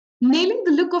Nailing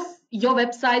the look of your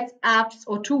websites, apps,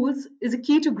 or tools is a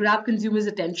key to grab consumers'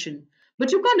 attention,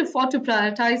 but you can't afford to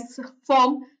prioritize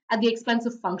form at the expense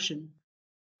of function.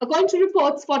 According to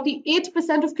reports,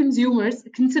 48% of consumers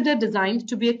consider design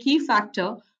to be a key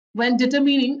factor when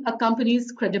determining a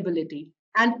company's credibility.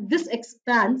 And this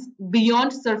expands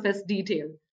beyond surface detail.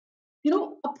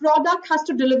 A product has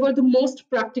to deliver the most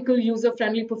practical, user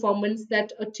friendly performance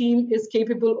that a team is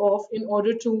capable of in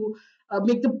order to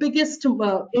make the biggest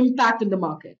impact in the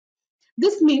market.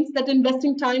 This means that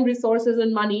investing time, resources,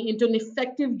 and money into an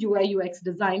effective UI UX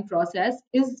design process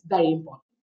is very important.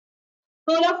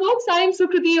 Hola, folks. I'm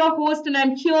Sukriti, your host, and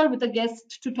I'm here with a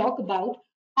guest to talk about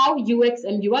how UX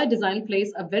and UI design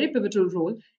plays a very pivotal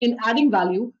role in adding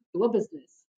value to a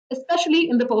business, especially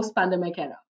in the post pandemic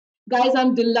era. Guys,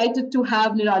 I'm delighted to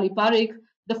have Nirali Parikh,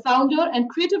 the founder and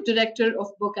creative director of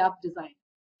BookApp Design.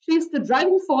 She's the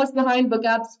driving force behind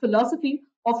BookApp's philosophy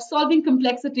of solving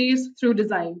complexities through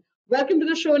design. Welcome to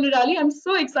the show, Nirali. I'm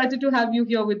so excited to have you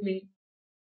here with me.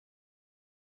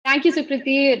 Thank you,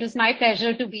 Sukriti. It was my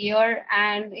pleasure to be here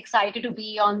and excited to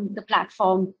be on the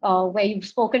platform where you've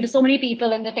spoken to so many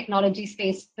people in the technology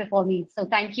space before me. So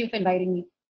thank you for inviting me.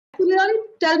 Nirali,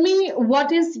 tell me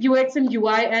what is UX and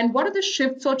UI and what are the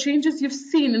shifts or changes you've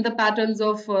seen in the patterns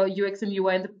of UX and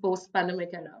UI in the post-pandemic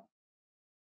era?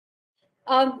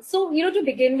 To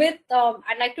begin with,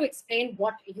 I'd like to explain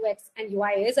what UX and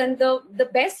UI is. And the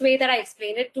best way that I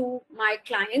explain it to my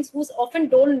clients who often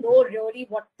don't know really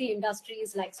what the industry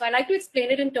is like. So I like to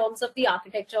explain it in terms of the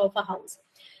architecture of a house.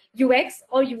 UX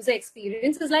or user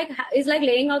experience is like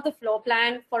laying out the floor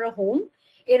plan for a home.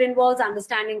 It involves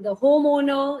understanding the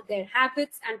homeowner, their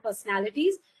habits and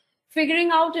personalities, figuring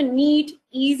out a neat,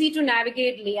 easy to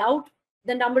navigate layout,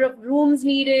 the number of rooms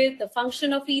needed, the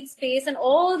function of each space, and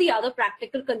all the other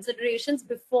practical considerations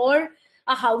before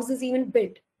a house is even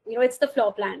built. It's the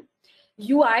floor plan.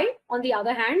 UI, on the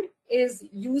other hand, is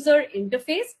user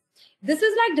interface. This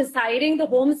is like deciding the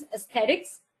home's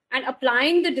aesthetics and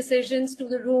applying the decisions to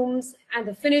the rooms and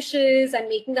the finishes and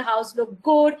making the house look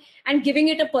good and giving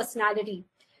it a personality.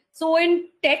 So in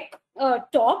tech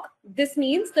talk, this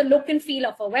means the look and feel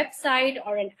of a website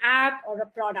or an app or a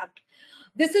product.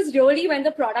 This is really when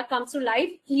the product comes to life,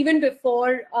 even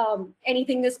before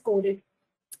anything is coded.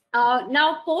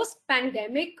 Now,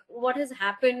 post-pandemic, what has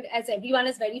happened, as everyone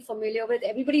is very familiar with,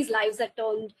 everybody's lives are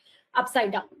turned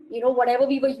upside down. Whatever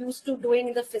we were used to doing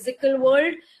in the physical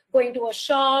world, going to a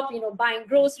shop, buying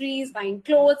groceries, buying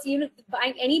clothes,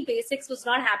 buying any basics was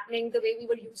not happening the way we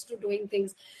were used to doing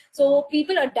things. So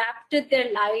people adapted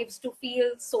their lives to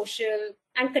feel social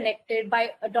and connected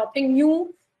by adopting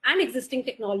new and existing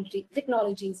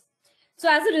technologies. So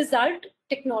as a result,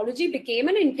 technology became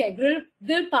an integral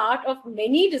part of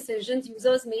many decisions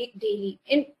users make daily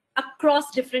across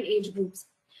different age groups.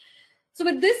 So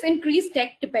with this increased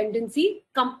tech dependency,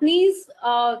 companies,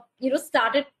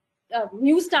 started,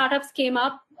 new startups came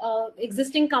up,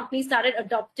 existing companies started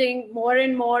adopting more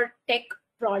and more tech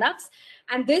products.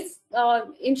 And this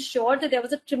ensured that there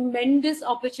was a tremendous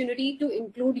opportunity to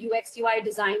include UX UI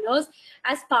designers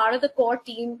as part of the core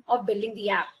team of building the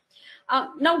app.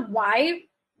 Now, why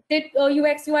did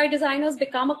UX UI designers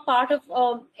become a part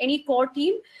of any core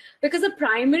team? Because the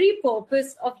primary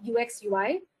purpose of UX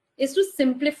UI is to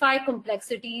simplify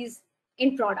complexities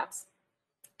in products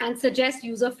and suggest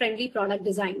user-friendly product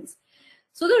designs.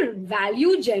 So the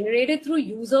value generated through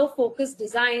user-focused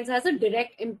designs has a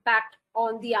direct impact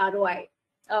on the ROI.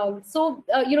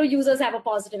 Users have a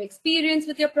positive experience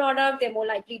with your product. They're more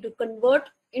likely to convert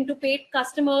into paid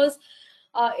customers.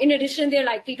 In addition, they're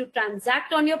likely to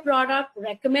transact on your product,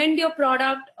 recommend your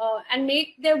product, and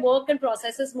make their work and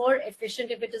processes more efficient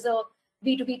if it is a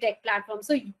B2B tech platform.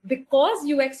 So because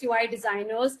UX UI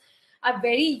designers are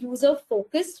very user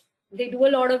focused, they do a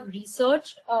lot of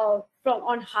research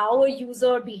on how a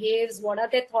user behaves, what are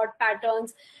their thought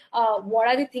patterns, what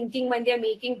are they thinking when they're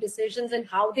making decisions, and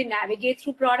how they navigate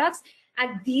through products.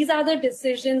 And these are the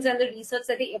decisions and the research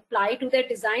that they apply to their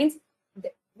designs.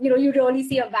 You really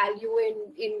see a value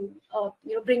in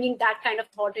bringing that kind of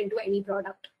thought into any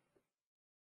product.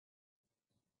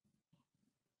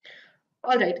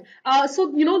 All right.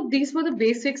 These were the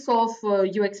basics of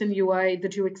UX and UI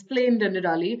that you explained,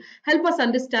 Nirali. Help us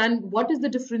understand what is the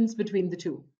difference between the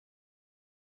two.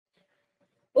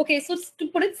 Okay, so to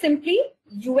put it simply,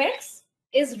 UX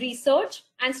is research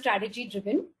and strategy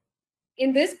driven.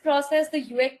 In this process, the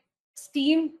UX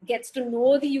team gets to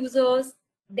know the users,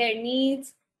 their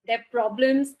needs, their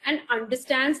problems, and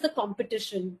understands the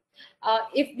competition.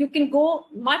 If you can go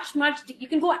you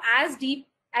can go as deep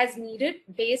as needed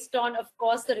based on, of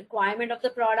course, the requirement of the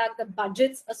product, the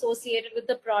budgets associated with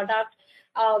the product,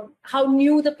 how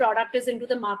new the product is into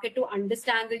the market to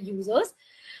understand the users.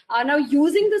 Now,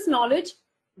 using this knowledge,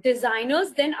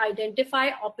 designers then identify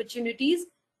opportunities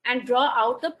and draw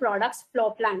out the product's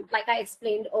floor plan, like I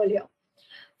explained earlier.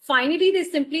 Finally, they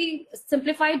simply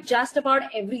simplify just about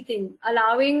everything,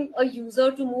 allowing a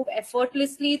user to move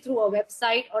effortlessly through a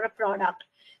website or a product.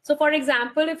 So for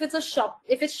example, if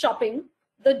it's shopping,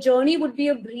 the journey would be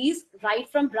a breeze, right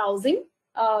from browsing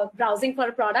for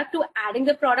a product to adding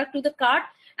the product to the cart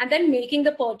and then making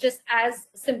the purchase as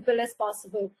simple as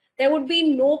possible. There would be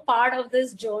no part of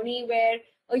this journey where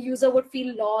a user would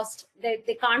feel lost,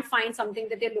 they can't find something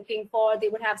that they're looking for. They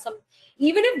would have some,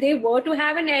 even if they were to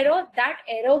have an error, that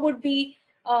error would be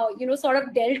sort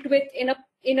of dealt with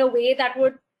in a way that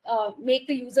would make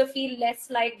the user feel less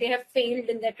like they have failed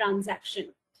in their transaction.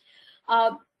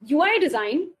 UI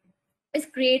design is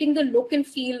creating the look and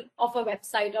feel of a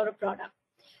website or a product.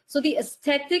 So the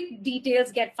aesthetic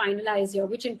details get finalized here,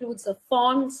 which includes the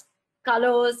fonts,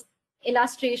 colors,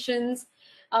 illustrations,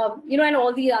 and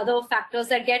all the other factors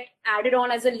that get added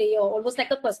on as a layer, almost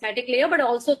like a cosmetic layer, but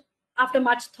also after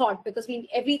much thought, because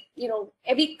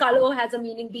every color has a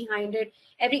meaning behind it.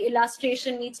 Every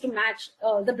illustration needs to match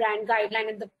the brand guideline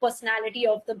and the personality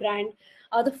of the brand.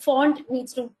 The font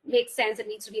needs to make sense. It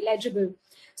needs to be legible.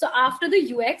 So after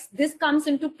the UX, this comes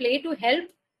into play to help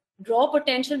draw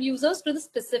potential users to the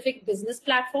specific business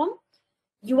platform.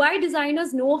 UI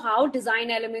designers know how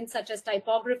design elements such as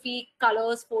typography,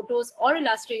 colors, photos, or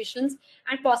illustrations,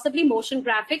 and possibly motion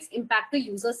graphics impact the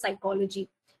user's psychology.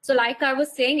 So like I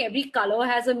was saying, every color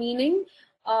has a meaning.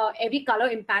 Every color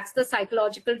impacts the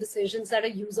psychological decisions that a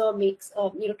user makes,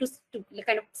 to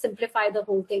kind of simplify the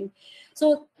whole thing.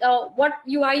 So what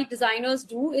UI designers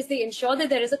do is they ensure that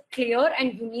there is a clear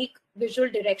and unique visual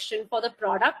direction for the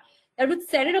product that would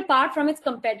set it apart from its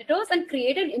competitors and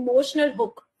create an emotional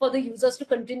hook for the users to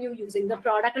continue using the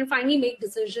product and finally make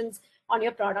decisions on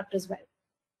your product as well.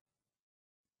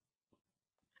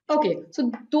 Okay, so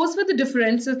those were the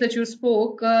differences that you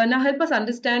spoke. Now help us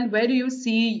understand, where do you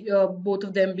see both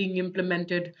of them being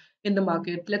implemented in the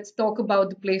market? Let's talk about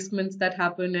the placements that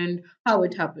happen and how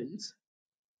it happens.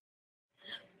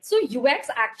 So UX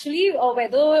actually,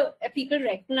 whether people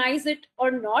recognize it or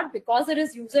not, because it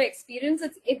is user experience,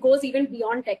 it goes even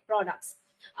beyond tech products.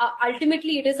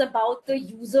 Ultimately, it is about the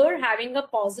user having a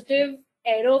positive,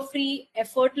 error-free,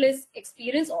 effortless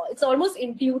experience. It's almost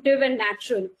intuitive and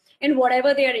natural in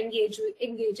whatever they are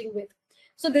engaging with.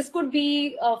 So this could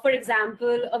be, for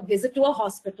example, a visit to a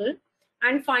hospital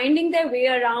and finding their way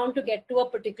around to get to a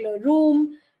particular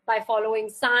room by following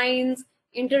signs,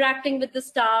 interacting with the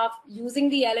staff, using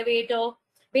the elevator.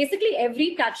 Basically,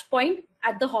 every touch point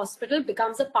at the hospital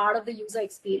becomes a part of the user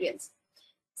experience.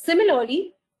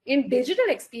 Similarly, in digital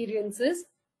experiences,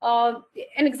 an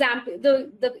example,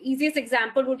 the easiest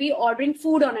example would be ordering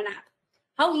food on an app.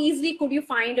 How easily could you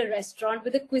find a restaurant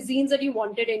with the cuisines that you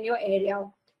wanted in your area?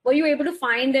 Were you able to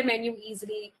find the menu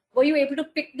easily? Were you able to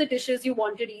pick the dishes you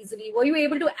wanted easily? Were you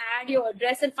able to add your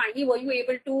address? And finally, were you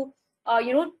able to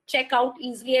check out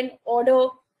easily and order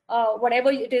whatever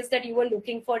it is that you were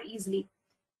looking for easily?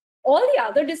 All the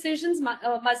other decisions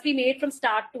must be made from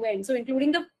start to end.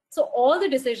 So all the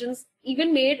decisions,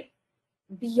 even made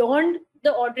beyond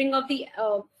the ordering of the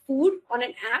food on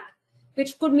an app,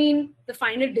 which could mean the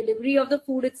final delivery of the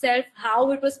food itself,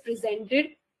 how it was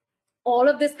presented, all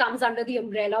of this comes under the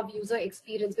umbrella of user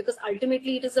experience, because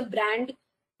ultimately it is a brand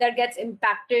that gets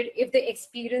impacted if the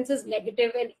experience is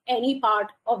negative in any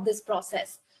part of this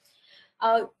process.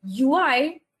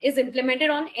 UI is implemented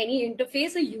on any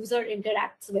interface a user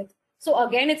interacts with. So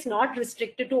again, it's not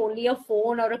restricted to only a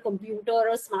phone or a computer or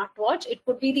a smartwatch. It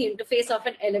could be the interface of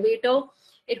an elevator.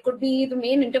 It could be the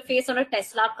main interface on a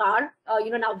Tesla car.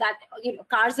 Now that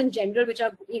cars in general, which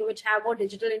have more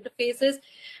digital interfaces,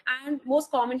 and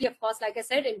most commonly, of course, like I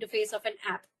said, interface of an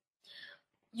app.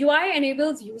 UI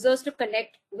enables users to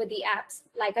connect with the apps.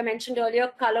 Like I mentioned earlier,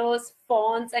 colors,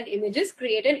 fonts, and images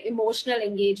create an emotional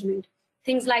engagement.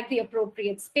 Things like the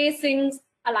appropriate spacings,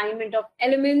 alignment of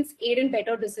elements aid in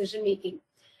better decision making.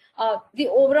 The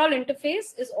overall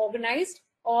interface is organized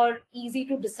or easy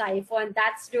to decipher, and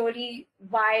that's really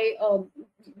why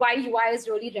UI is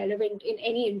really relevant in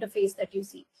any interface that you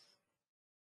see.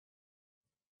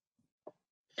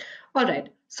 All right.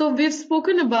 So we've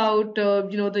spoken about the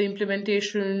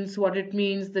implementations, what it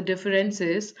means, the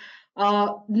differences.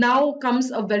 Now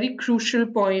comes a very crucial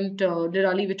point,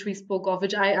 Dirali, which we spoke of,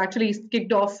 which I actually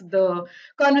kicked off the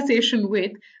conversation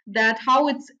with, that how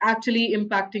it's actually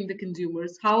impacting the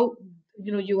consumers, how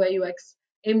UI UX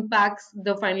impacts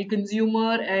the final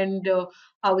consumer, and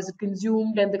how is it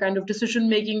consumed, and the kind of decision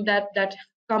making that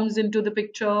comes into the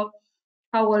picture.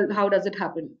 How does it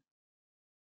happen?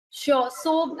 Sure.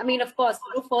 So, I mean, of course,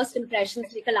 first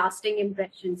impressions make a lasting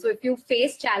impression. So, if you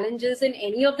face challenges in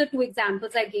any of the two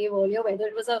examples I gave earlier, whether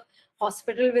it was a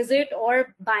hospital visit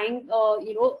or buying,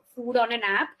 food on an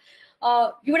app,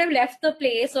 you would have left the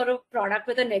place or a product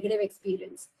with a negative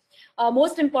experience.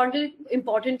 Most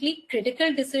importantly,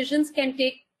 critical decisions can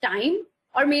take time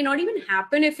or may not even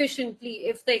happen efficiently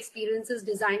if the experience is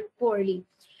designed poorly.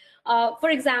 For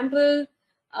example,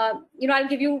 I'll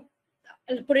give you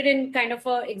I'll put it in kind of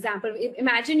an example.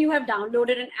 Imagine you have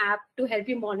downloaded an app to help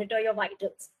you monitor your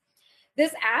vitals.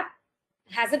 This app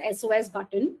has an SOS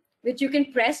button, which you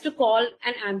can press to call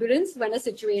an ambulance when a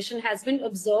situation has been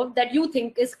observed that you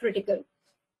think is critical.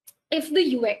 If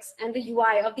the UX and the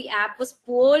UI of the app was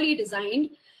poorly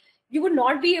designed, you would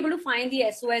not be able to find the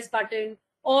SOS button,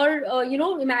 or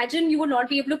imagine you would not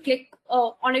be able to click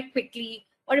on it quickly,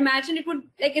 or imagine it would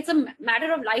it's a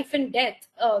matter of life and death.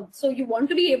 So you want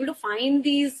to be able to find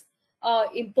these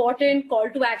important call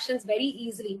to actions very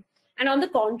easily. And on the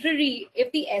contrary,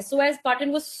 if the SOS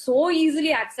button was so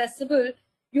easily accessible,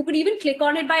 you could even click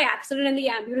on it by accident and the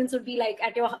ambulance would be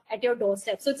at your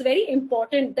doorstep. So it's very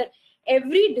important that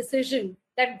every decision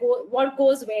what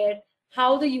goes where,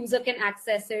 how the user can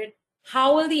access it,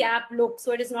 how will the app look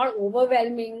so it is not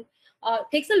overwhelming,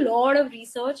 takes a lot of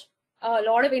research, a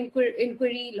lot of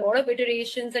inquiry, a lot of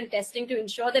iterations and testing to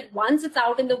ensure that once it's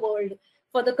out in the world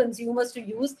for the consumers to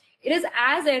use, it is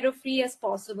as error-free as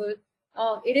possible.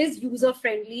 It is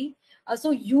user-friendly.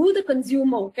 So you, the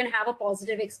consumer, can have a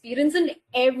positive experience in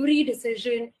every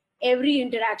decision, every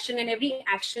interaction, and every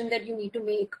action that you need to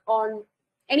make on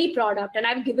any product. And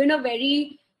I've given a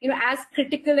very, as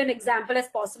critical an example as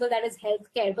possible, that is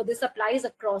healthcare, but this applies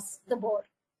across the board.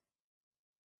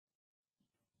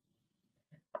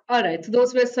 All right, so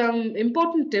those were some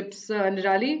important tips,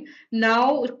 Nirali.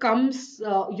 Now comes,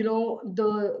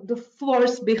 the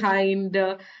force behind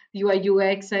UI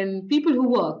UX and people who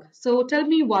work. So tell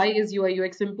me, why is UI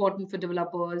UX important for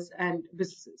developers and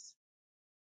businesses?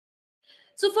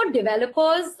 So for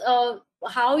developers,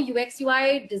 how UX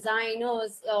UI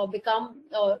designers become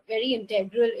very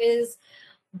integral is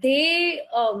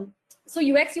so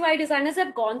UX UI designers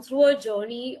have gone through a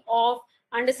journey of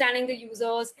understanding the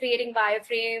users, creating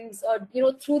wireframes,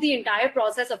 through the entire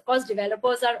process. Of course,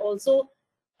 developers are also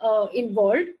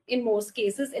involved in most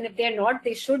cases, and if they're not,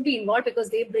 they should be involved because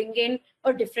they bring in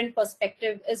a different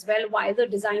perspective as well while the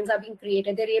designs are being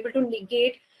created. They're able to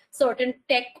negate certain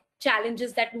tech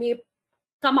challenges that may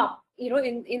come up,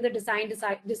 in the design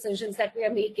decisions that we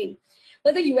are making.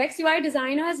 But the UX UI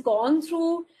designer has gone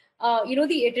through,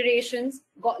 the iterations,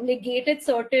 negated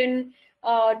certain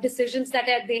decisions that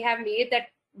they have made that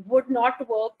would not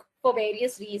work for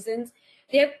various reasons.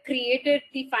 They have created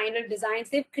the final designs.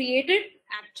 They've created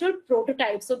actual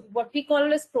prototypes. So what we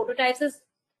call as prototypes is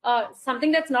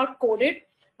something that's not coded,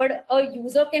 but a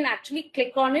user can actually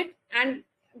click on it and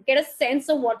get a sense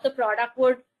of what the product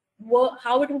would work,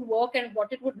 how it would work, and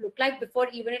what it would look like before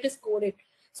even it is coded.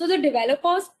 So the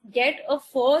developers get a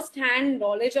first-hand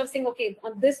knowledge of saying, okay,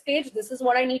 on this page, this is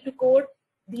what I need to code.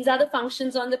 These are the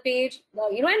functions on the page,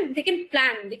 and they can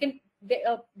plan. They can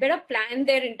better plan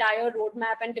their entire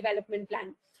roadmap and development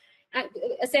plan. And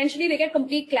essentially, they get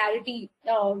complete clarity.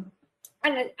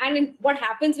 And what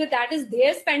happens with that is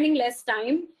they're spending less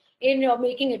time in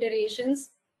making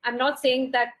iterations. I'm not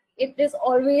saying that it is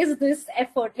always this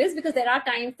effortless, because there are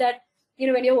times that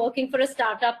when you're working for a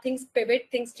startup, things pivot,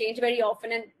 things change very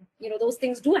often, and those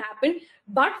things do happen.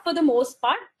 But for the most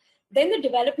part, then the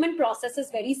development process is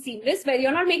very seamless, where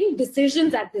you're not making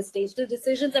decisions at this stage. The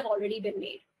decisions have already been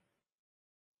made.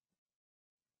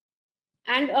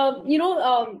 And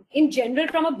in general,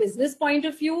 from a business point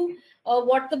of view,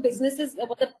 what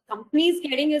the company is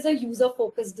getting is a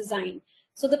user-focused design.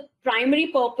 So the primary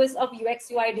purpose of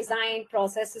UX UI design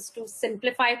process is to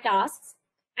simplify tasks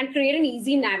and create an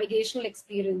easy navigational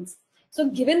experience. So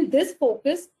given this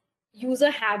focus,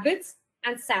 user habits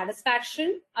and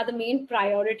satisfaction are the main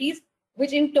priorities,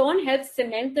 which in turn helps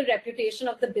cement the reputation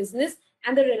of the business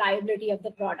and the reliability of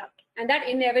the product. And that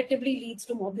inevitably leads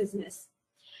to more business.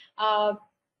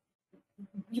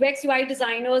 UX UI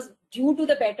designers, due to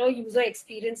the better user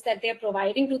experience that they're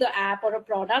providing to the app or a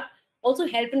product, also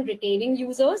help in retaining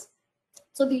users.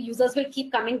 So the users will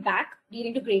keep coming back,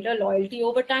 leading to greater loyalty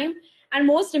over time. And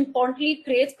most importantly, it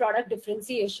creates product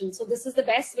differentiation. So this is the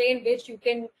best way in which you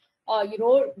can,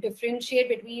 differentiate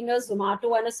between a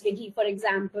Zomato and a Swiggy, for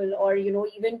example, or,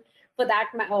 even for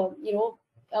that,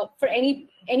 for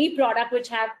any product which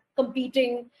have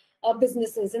competing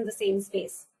businesses in the same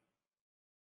space.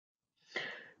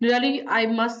 Really, I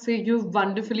must say you've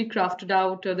wonderfully crafted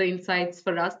out the insights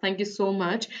for us. Thank you so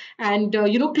much. And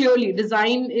clearly,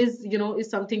 design is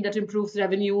something that improves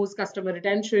revenues, customer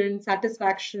retention,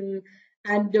 satisfaction,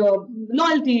 and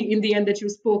loyalty in the end that you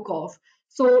spoke of.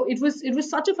 So it was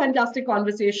such a fantastic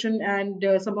conversation and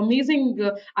some amazing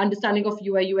understanding of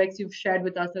UI UX you've shared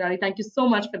with us, Rari. Thank you so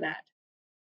much for that.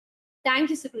 Thank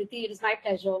you, Sukriti. It is my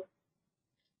pleasure.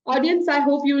 Audience, I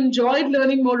hope you enjoyed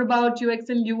learning more about UX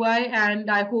and UI, and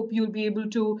I hope you'll be able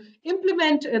to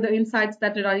implement the insights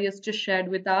that Rari has just shared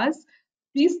with us.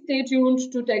 Please stay tuned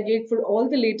to TechGig for all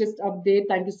the latest update.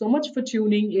 Thank you so much for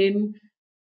tuning in.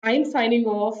 I'm signing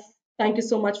off. Thank you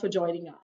so much for joining us.